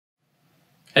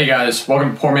Hey guys,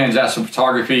 welcome to Poor Man's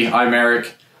Astrophotography. I'm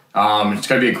Eric. It's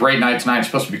going to be a great night tonight. It's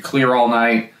supposed to be clear all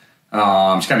night.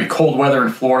 It's going to be cold weather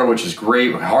in Florida, which is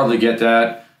great. We hardly get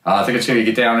that. I think it's going to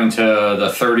get down into the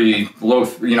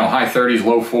high 30s,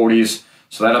 low 40s.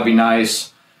 So that'll be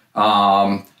nice.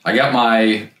 I got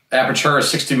my Apertura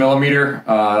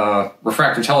 60mm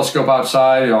refractor telescope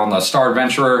outside on the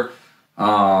staradventurer.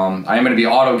 I am going to be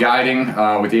auto guiding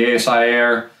with the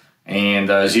ASIAIR and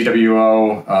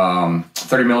ZWO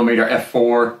 30mm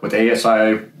f4 with the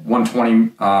ASI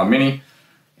 120 mini,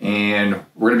 and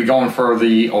we're going to be going for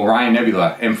the Orion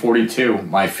Nebula M42,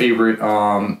 my favorite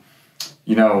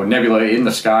nebula in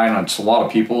the sky, and it's a lot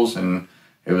of people's, and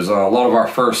it was a lot of our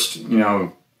first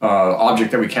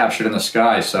object that we captured in the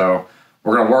sky. So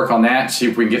we're going to work on that, see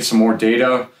if we can get some more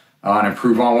data and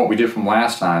improve on what we did from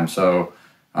last time. So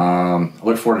I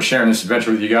look forward to sharing this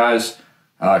adventure with you guys.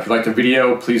 If you like the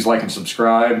video, please like and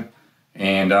subscribe.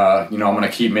 And, I'm going to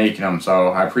keep making them. So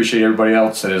I appreciate everybody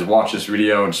else that has watched this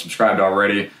video and subscribed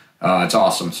already. It's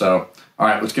awesome. So, all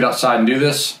right, let's get outside and do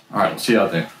this. All right, we'll see you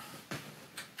out there.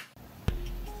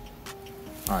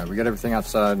 All right, we got everything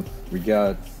outside. We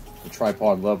got the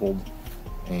tripod leveled,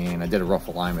 and I did a rough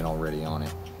alignment already on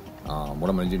it.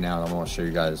 What I'm going to do now is I'm going to show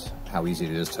you guys how easy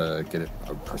it is to get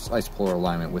a precise polar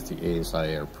alignment with the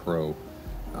ASIAIR Pro.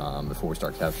 Before we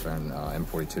start capturing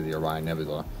M42, the Orion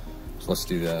Nebula. So let's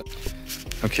do that.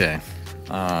 Okay,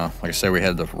 like I said, we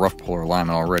had the rough polar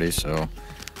alignment already, so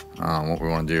what we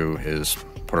want to do is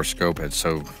put our scope at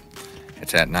so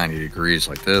it's at 90 degrees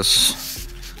like this,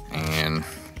 and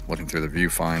looking through the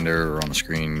viewfinder or on the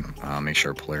screen, make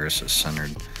sure Polaris is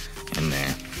centered in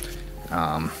there.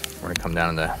 We're going to come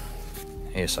down to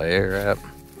the ASIAIR app,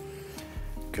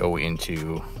 go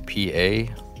into PA,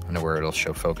 where it'll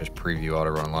show focus preview auto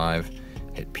run live,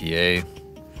 hit PA,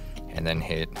 and then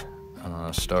hit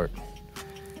start.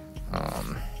 Let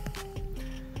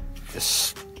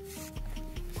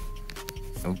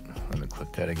me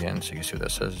click that again so you can see what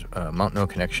that says. Mount no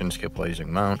connection, skip while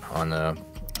using mount. On the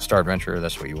staradventurer,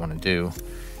 that's what you want to do.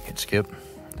 Hit skip.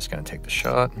 It's going to take the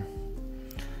shot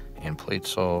and plate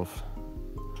solve.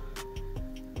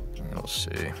 And we'll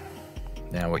see.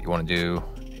 Now what you want to do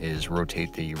is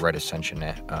rotate the right ascension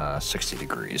at 60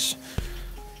 degrees.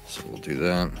 So we'll do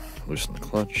that, loosen the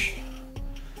clutch,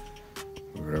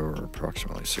 move it over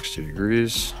approximately 60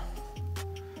 degrees,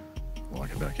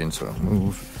 lock it back in so it'll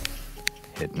move,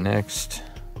 hit next,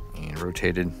 and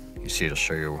rotated. You see it'll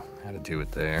show you how to do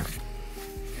it there.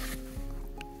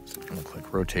 I'm gonna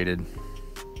click rotated.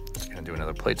 It's gonna do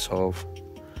another plate solve.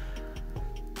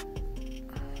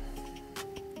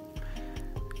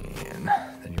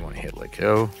 Hit let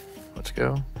go. Let's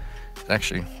go. It's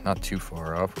actually not too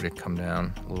far off. We did come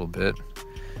down a little bit.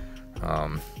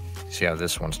 See how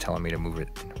this one's telling me to move it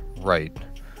right,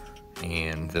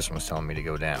 and this one's telling me to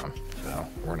go down. So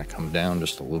we're gonna come down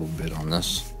just a little bit on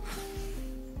this,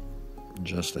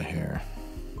 just a hair.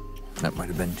 That might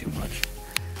have been too much.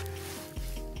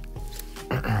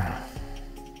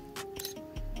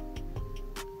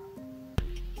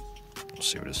 We'll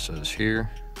see what it says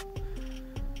here.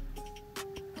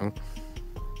 Oh,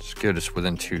 it's good, it's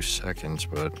within 2 seconds,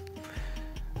 but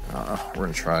we're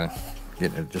gonna try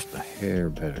getting it just a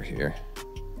hair better here.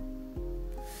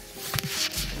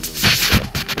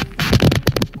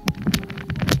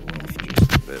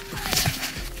 Just a bit.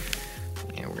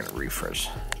 And we're gonna refresh.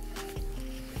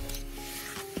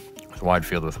 With wide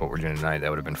field with what we're doing tonight,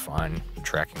 that would have been fine. The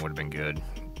tracking would have been good,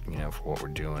 for what we're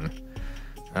doing.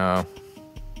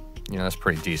 That's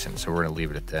pretty decent, so we're gonna leave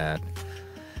it at that.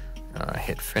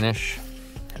 Hit finish,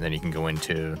 and then you can go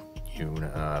into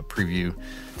preview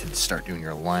to start doing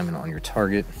your alignment on your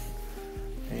target.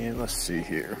 And let's see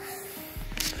here,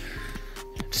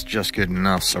 it's just good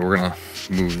enough, so we're gonna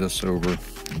move this over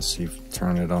and see if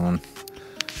turn it on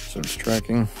so it's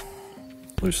tracking.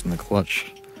 Loosen the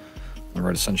clutch on the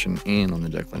right ascension and on the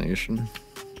declination,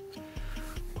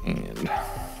 and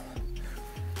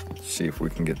see if we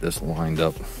can get this lined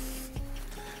up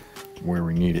where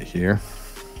we need it here.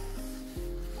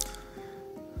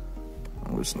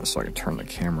 Loosen this so I can turn the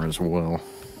camera as well.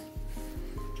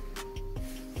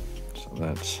 So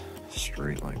that's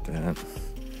straight like that.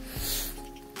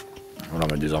 What I'm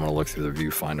gonna do is I'm gonna look through the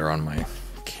viewfinder on my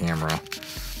camera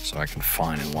so I can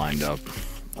find and lined up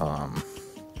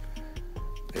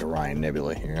the Orion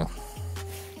Nebula here.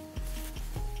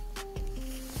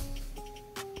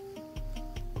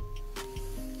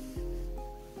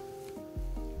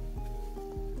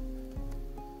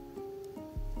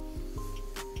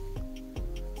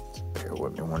 Bear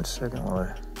with me 1 second while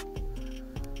I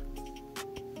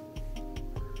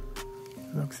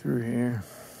look through here.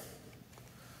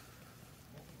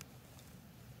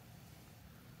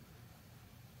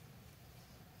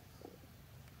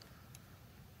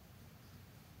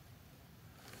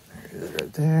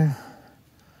 it there.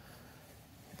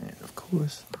 And of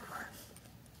course,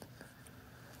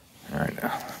 all right,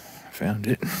 now I found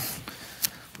it.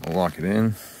 I'll lock it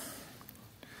in,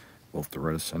 both the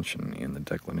red ascension and the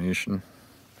declination,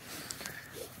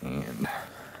 and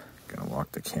gonna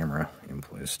lock the camera in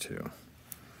place too.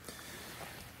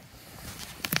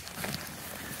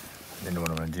 Then what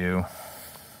I'm gonna do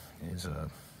is a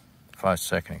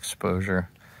 5-second exposure,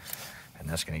 and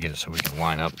that's gonna get it so we can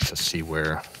line up to see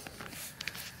where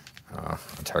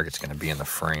the target's gonna be in the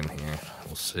frame here.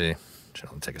 We'll see.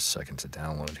 It'll take a second to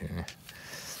download here.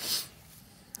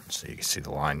 So you can see the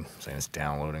line saying it's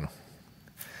downloading.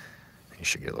 You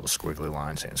should get a little squiggly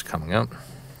line saying it's coming up.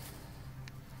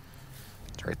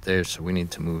 It's right there, so we need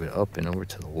to move it up and over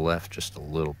to the left just a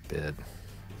little bit.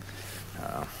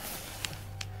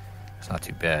 It's not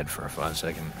too bad for a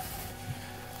 5-second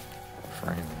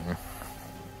frame here.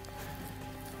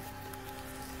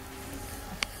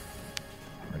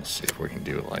 We're gonna see if we can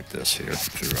do it like this here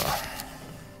through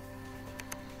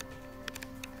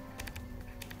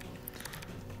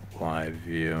live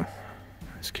view.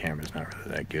 This camera's not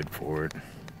really that good for it.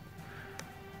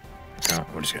 So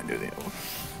we're just gonna do the other one.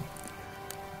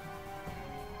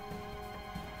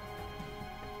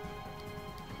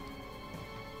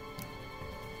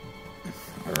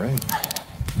 All right.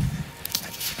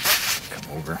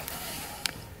 Come over.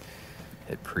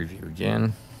 Hit preview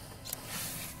again.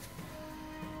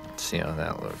 Let's see how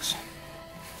that looks.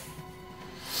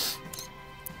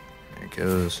 There it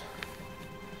goes.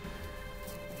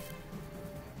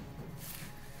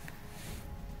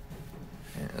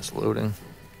 It's loading.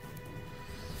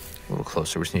 A little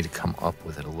closer. We just need to come up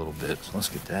with it a little bit. So let's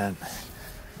get that.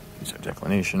 Use our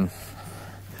declination.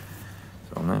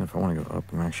 So then if I want to go up,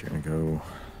 I'm actually going to go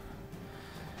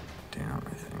down,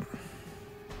 I think.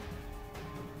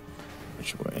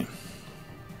 Which way?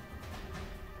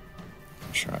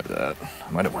 Try that. I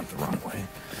might have went the wrong way,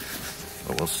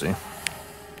 but we'll see. Here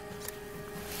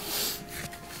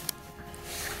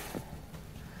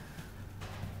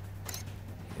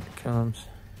it comes.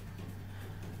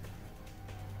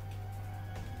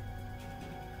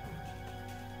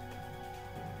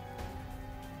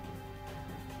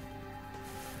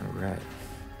 Right,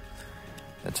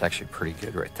 that's actually pretty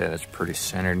good right there. That's pretty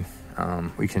centered.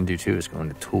 What you can do too is go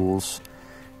into tools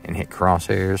and hit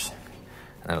crosshairs,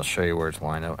 and that'll show you where it's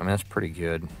lined up. I mean, that's pretty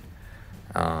good.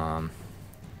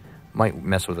 Might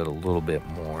mess with it a little bit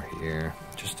more here,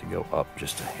 just to go up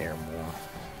just a hair more.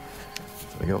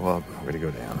 So we go up, we're gonna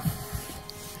go down.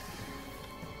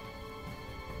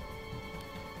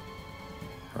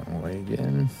 Wrong way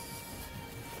again.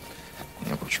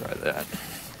 And we'll try that.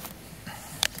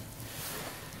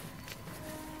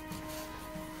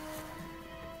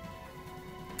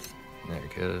 There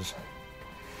it goes.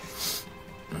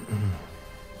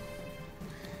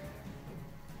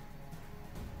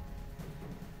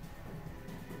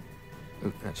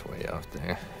 Oop, that's way off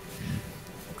there.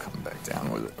 We'll come back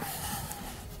down with it.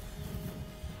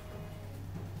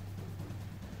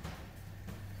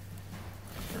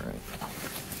 All right.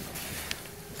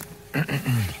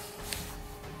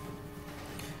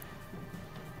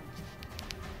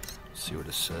 See what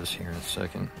it says here in a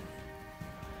second.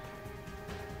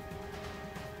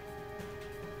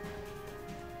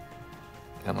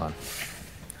 Come on.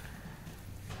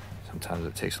 Sometimes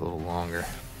it takes a little longer.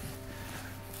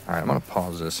 All right, I'm gonna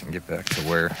pause this and get back to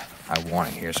where I want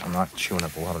it here, so I'm not chewing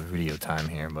up a lot of video time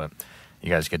here, but you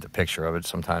guys get the picture of it.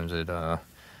 Sometimes it,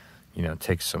 you know,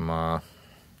 takes some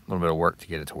little bit of work to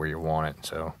get it to where you want it.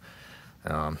 So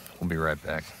we'll be right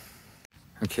back.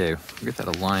 Okay, we get that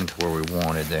aligned to where we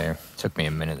wanted there. Took me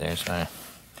a minute there, so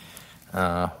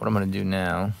what I'm gonna do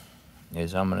now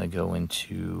is I'm gonna go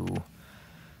into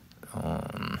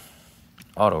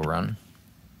auto run.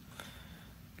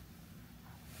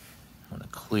 I'm going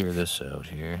to clear this out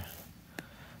here,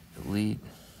 delete,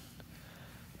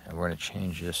 and we're going to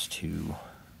change this to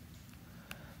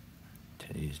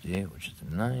today's date, which is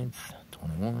the 9th,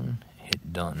 21,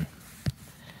 hit done.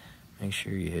 Make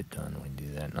sure you hit done when you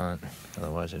do that,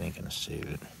 otherwise it ain't going to save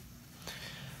it.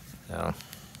 So,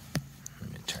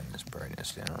 let me turn this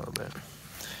brightness down a little bit.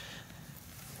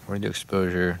 We're going to do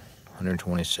exposure,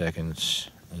 120 seconds,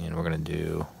 and we're going to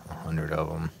do 100 of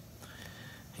them.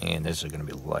 And this is going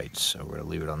to be lights, so we're going to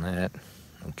leave it on that.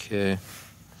 Okay.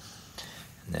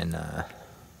 And then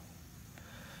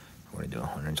we're going to do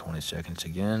 120 seconds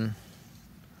again.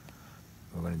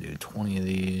 We're going to do 20 of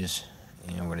these,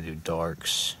 and we're going to do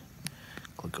darks.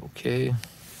 Click OK.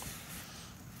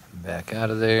 Back out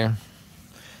of there.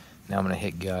 Now I'm going to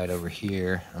hit guide over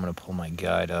here. I'm going to pull my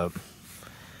guide up.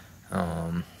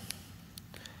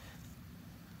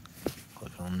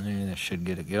 Click on on there. That should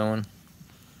get it going.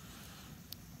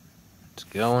 It's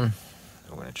going.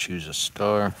 We're going to choose a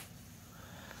star.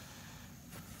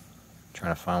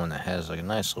 Trying to find one that has like a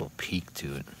nice little peak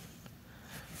to it.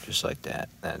 Just like that.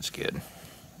 That's good.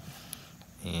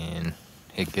 And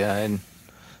hit guide.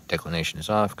 Declination is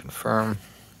off. Confirm.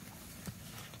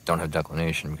 Don't have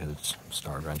declination because it's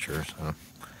Star Adventure. So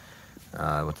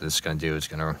what this is going to do is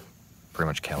going to pretty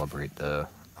much calibrate the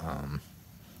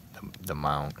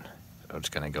mount. So it's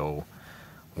going to go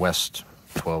west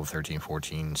 12, 13,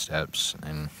 14 steps,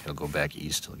 and it'll go back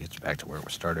east till it gets back to where it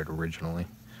was started originally.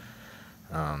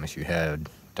 If you had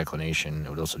declination, it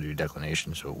would also do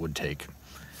declination, so it would take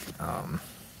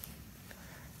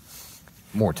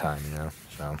more time, you know.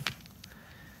 So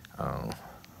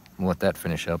we'll let that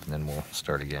finish up, and then we'll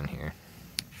start again here.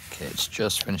 Okay, it's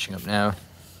just finishing up now.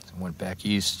 So went back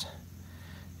east.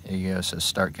 There you go. It says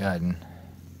start guiding,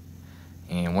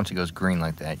 and once it goes green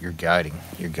like that, you're guiding.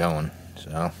 You're going.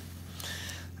 So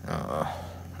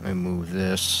let me move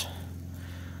this,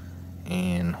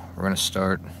 and we're gonna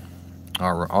start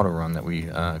our auto run that we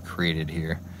created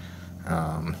here.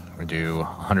 We do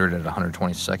 100 at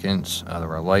 120 seconds out of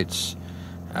our lights.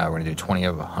 We're gonna do 20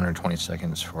 of 120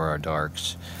 seconds for our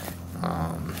darks.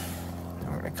 And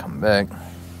we're gonna come back.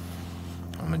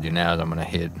 What I'm gonna do now is I'm gonna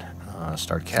hit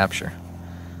start capture,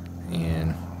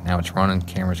 and now it's running.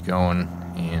 Camera's going,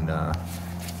 and the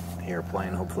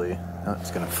airplane hopefully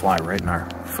it's gonna fly right in our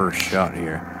first shot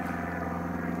here.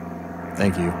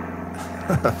 Thank you.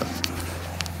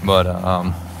 But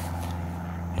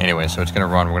anyway, so it's gonna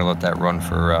run. We're gonna let that run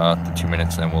for the 2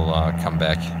 minutes, then we'll come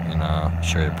back and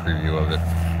show you a preview of it.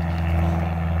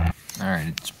 All right,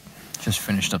 it's just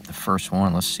finished up the first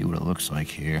one. Let's see what it looks like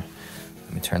here.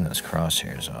 Let me turn those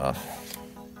crosshairs off.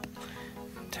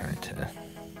 Turn it to,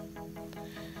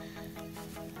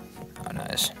 oh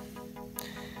nice.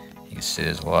 You can see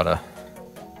there's a lot of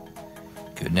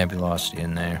good nebulosity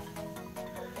in there.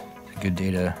 Good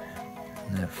data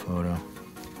in that photo.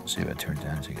 Let's see if I turn it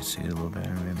down so you can see it a little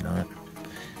better, maybe not.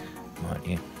 But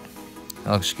yeah,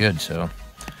 that looks good. So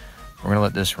we're gonna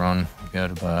let this run. We've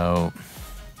got about,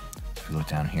 if you look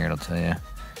down here, it'll tell you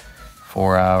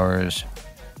 4 hours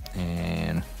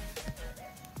and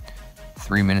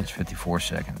 3 minutes 54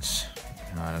 seconds.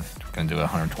 We're gonna do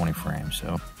 120 frames.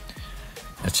 So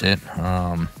that's it.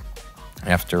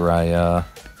 After I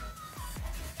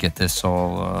get this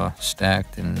all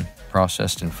stacked and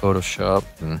processed in Photoshop,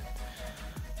 and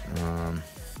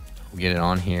we'll get it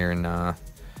on here and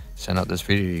send out this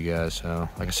video to you guys. So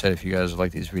like I said, if you guys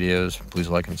like these videos, please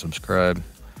like and subscribe.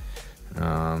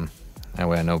 That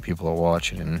way I know people are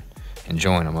watching and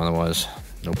enjoying them. Otherwise,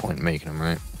 no point in making them,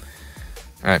 right?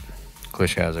 All right, clear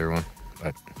skies, everyone.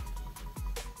 Bye.